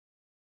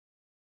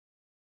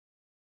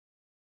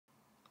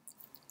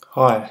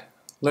Hi,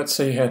 let's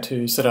see how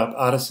to set up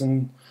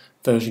Artisan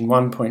version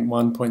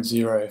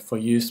 1.1.0 for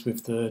use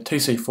with the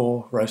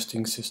TC4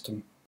 roasting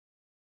system.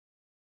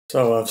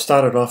 So I've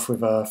started off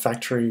with a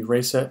factory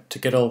reset to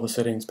get all the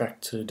settings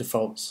back to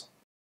defaults.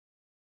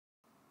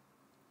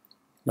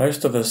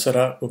 Most of the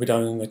setup will be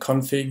done in the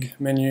config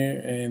menu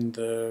and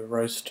the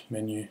roast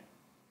menu.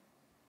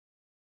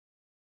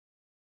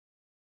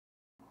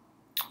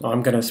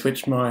 I'm going to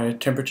switch my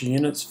temperature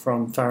units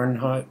from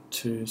Fahrenheit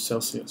to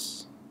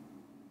Celsius.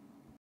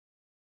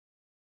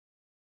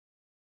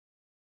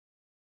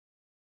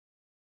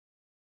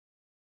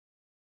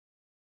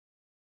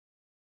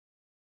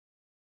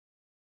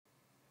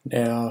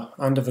 Now,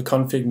 under the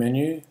config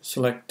menu,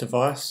 select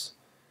device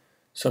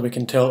so we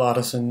can tell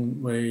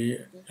Artisan we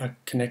are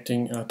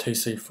connecting our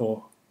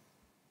TC4.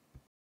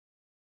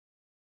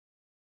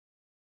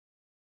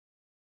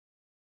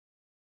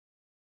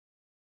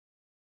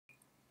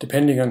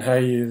 Depending on how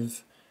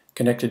you've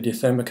connected your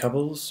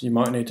thermocouples, you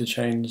might need to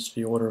change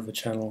the order of the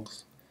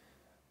channels.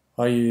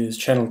 I use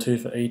channel 2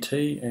 for ET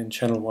and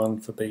channel 1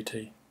 for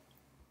BT.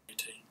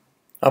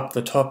 Up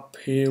the top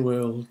here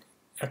we'll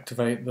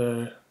activate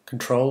the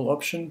control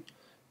option,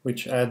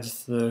 which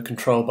adds the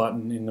control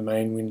button in the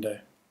main window.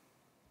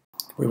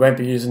 We won't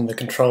be using the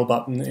control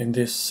button in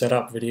this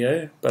setup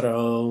video, but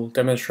I'll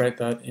demonstrate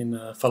that in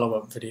a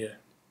follow-up video.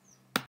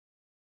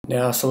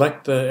 Now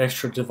select the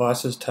Extra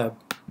Devices tab.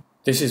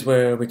 This is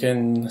where we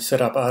can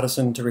set up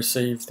Artisan to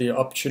receive the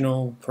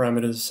optional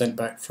parameters sent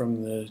back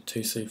from the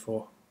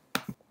TC4.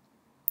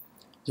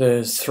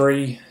 There's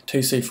 3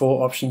 TC4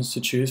 options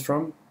to choose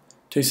from.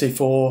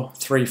 TC4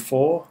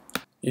 3.4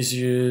 is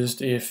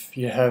used if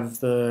you have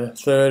the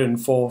 3rd and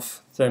 4th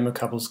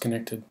thermocouples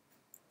connected.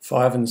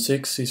 5 and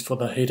 6 is for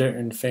the heater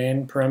and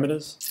fan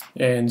parameters,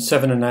 and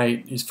 7 and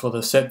 8 is for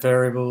the set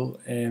variable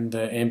and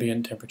the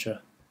ambient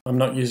temperature. I'm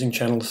not using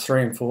channels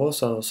 3 and 4,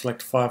 so I'll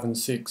select 5 and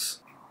 6.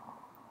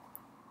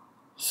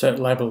 Set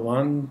label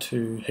 1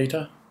 to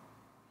heater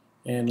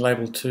and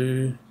label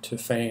 2 to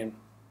fan.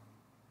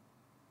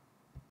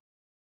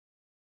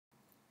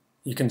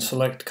 You can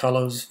select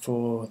colours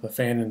for the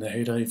fan and the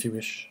heater if you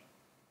wish.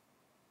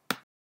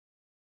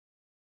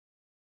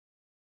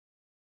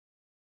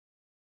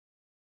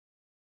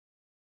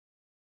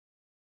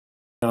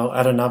 I'll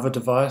add another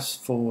device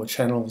for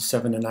channels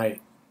 7 and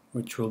 8,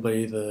 which will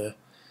be the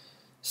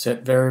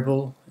set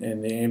variable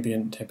and the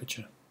ambient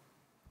temperature.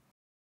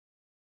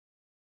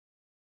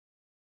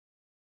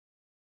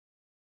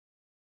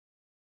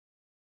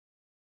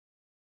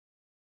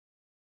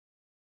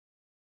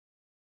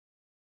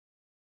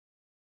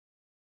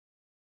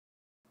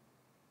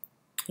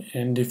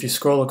 And if you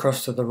scroll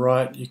across to the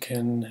right, you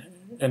can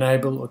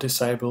enable or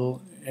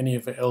disable any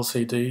of the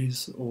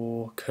LCDs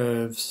or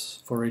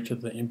curves for each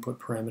of the input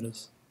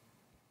parameters.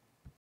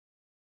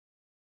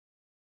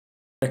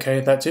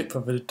 Okay, that's it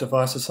for the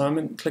device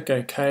assignment. Click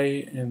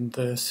OK and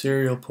the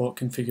serial port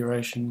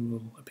configuration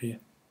will appear.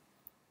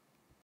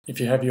 If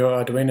you have your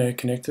Arduino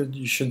connected,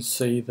 you should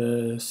see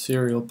the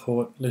serial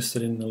port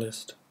listed in the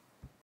list.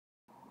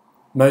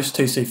 Most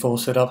TC4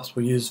 setups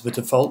will use the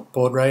default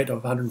baud rate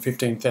of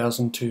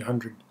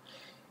 115,200,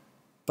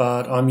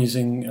 but I'm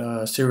using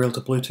a serial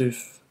to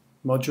Bluetooth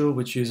module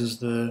which uses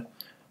the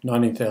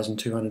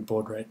 19,200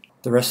 baud rate.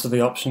 The rest of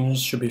the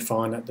options should be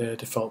fine at their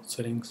default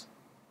settings.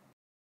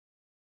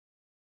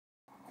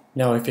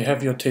 Now if you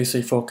have your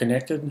TC4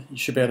 connected, you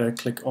should be able to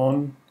click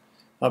on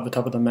at the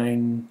top of the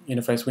main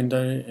interface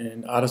window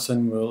and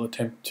Artisan will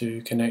attempt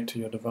to connect to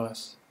your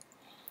device.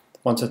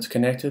 Once it's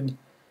connected,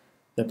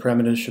 the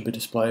parameters should be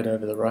displayed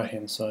over the right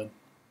hand side.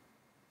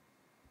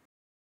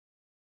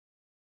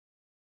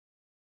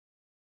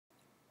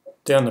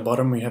 Down the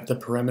bottom we have the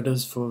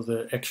parameters for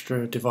the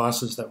extra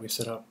devices that we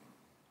set up.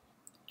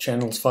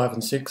 Channels 5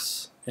 and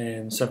 6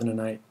 and 7 and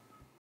 8.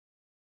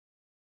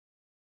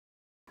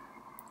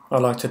 I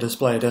like to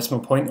display a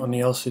decimal point on the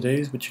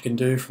LCDs, which you can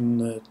do from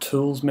the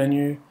Tools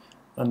menu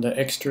under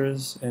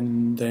Extras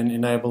and then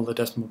enable the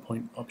decimal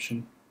point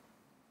option.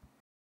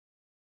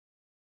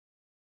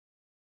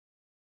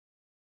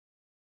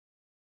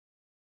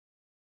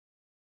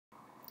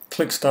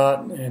 Click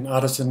Start and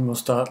Artisan will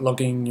start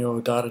logging your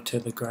data to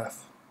the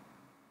graph.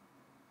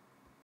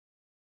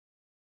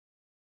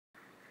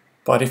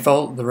 By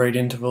default, the read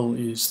interval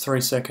is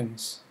 3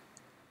 seconds,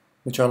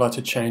 which I like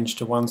to change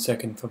to 1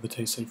 second for the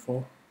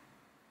TC4.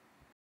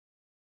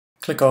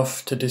 Click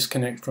Off to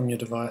disconnect from your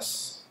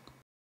device.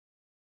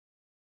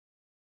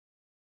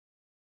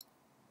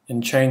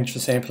 And change the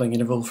sampling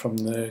interval from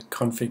the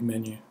config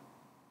menu.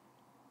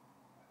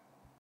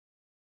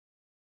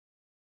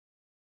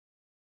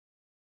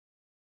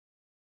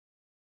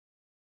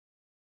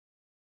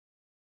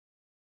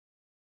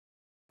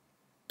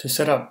 To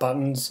set up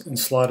buttons and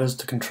sliders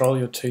to control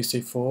your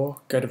TC4,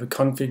 go to the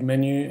config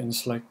menu and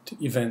select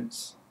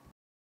Events.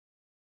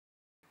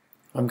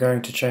 I'm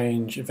going to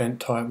change event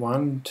type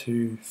 1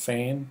 to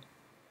fan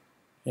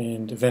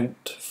and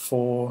event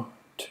 4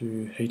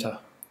 to heater.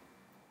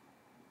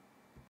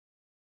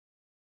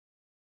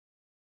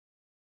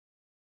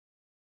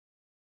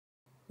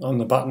 On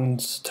the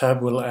buttons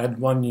tab we'll add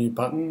one new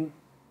button,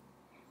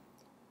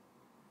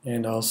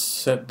 and I'll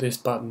set this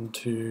button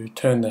to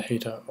turn the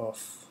heater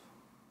off.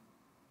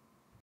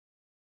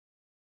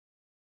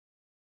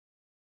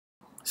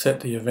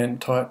 Set the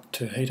event type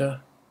to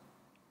heater.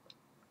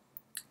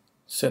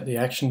 Set the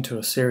action to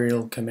a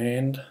serial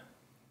command,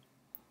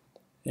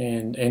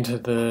 and enter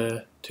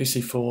the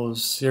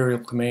TC4's serial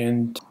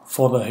command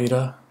for the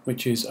heater,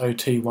 which is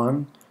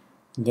OT1,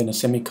 and then a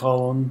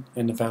semicolon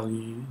and the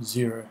value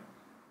 0.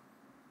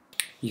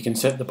 You can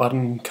set the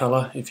button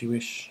color if you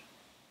wish.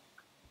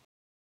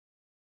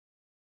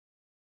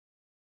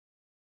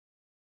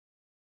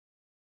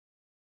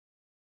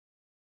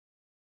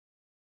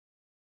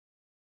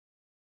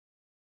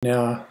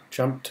 Now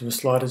jump to the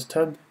sliders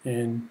tab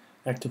and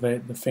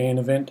activate the fan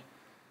event.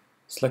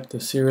 Select the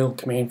serial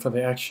command for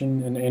the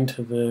action and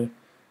enter the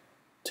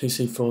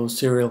TC4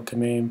 serial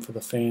command for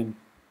the fan,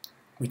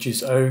 which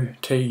is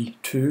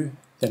OT2,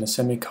 then a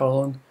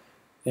semicolon,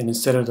 and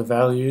instead of the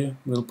value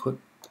we'll put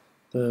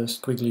the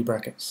squiggly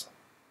brackets.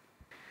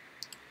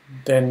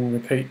 Then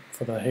repeat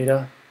for the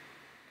heater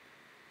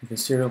with the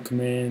serial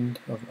command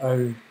of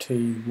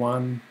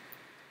OT1,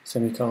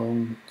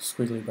 semicolon,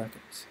 squiggly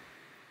brackets.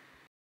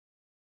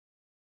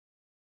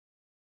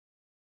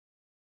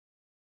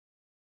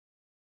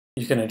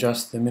 You can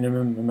adjust the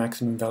minimum and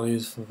maximum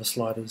values for the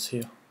sliders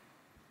here.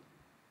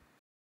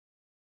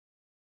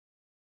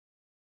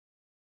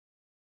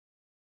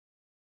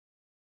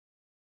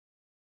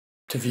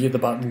 To view the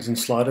buttons and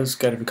sliders,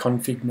 go to the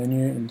config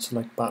menu and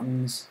select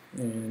buttons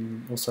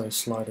and also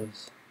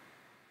sliders.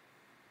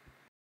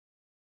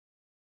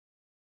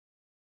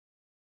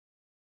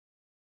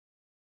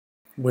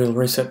 We'll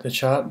reset the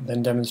chart,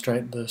 then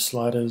demonstrate the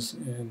sliders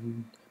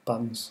and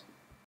buttons.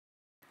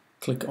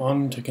 Click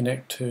on to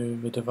connect to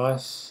the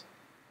device.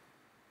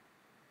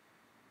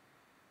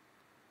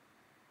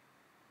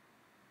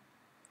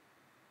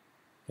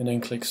 And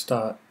then click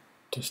Start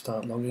to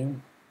start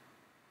logging.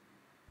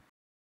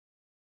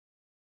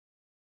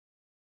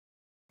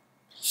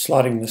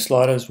 Sliding the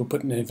sliders will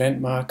put an event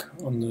mark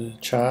on the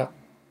chart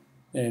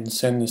and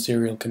send the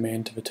serial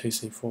command to the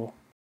TC4.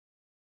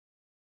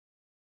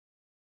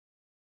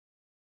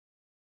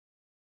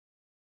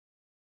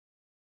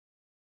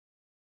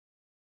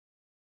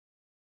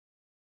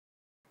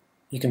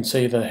 You can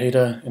see the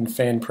heater and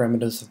fan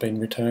parameters have been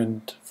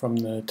returned from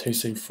the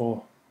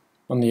TC4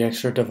 on the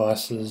extra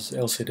device's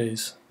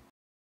LCDs.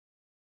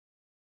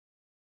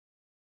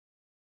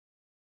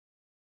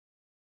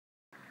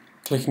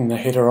 Clicking the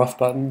heater off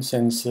button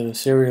sends the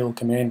serial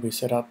command we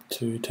set up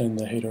to turn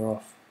the heater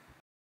off.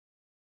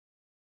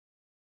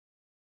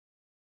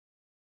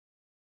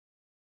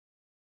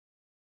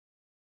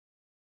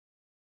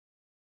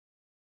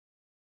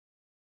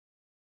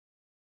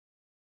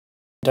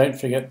 Don't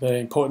forget the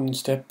important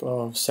step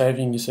of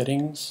saving your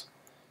settings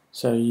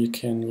so you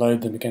can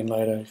load them again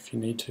later if you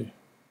need to.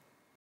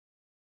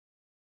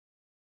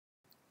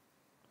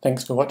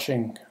 Thanks for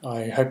watching.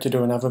 I hope to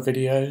do another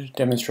video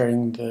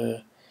demonstrating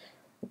the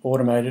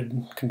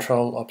automated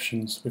control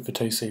options with the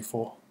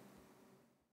TC4.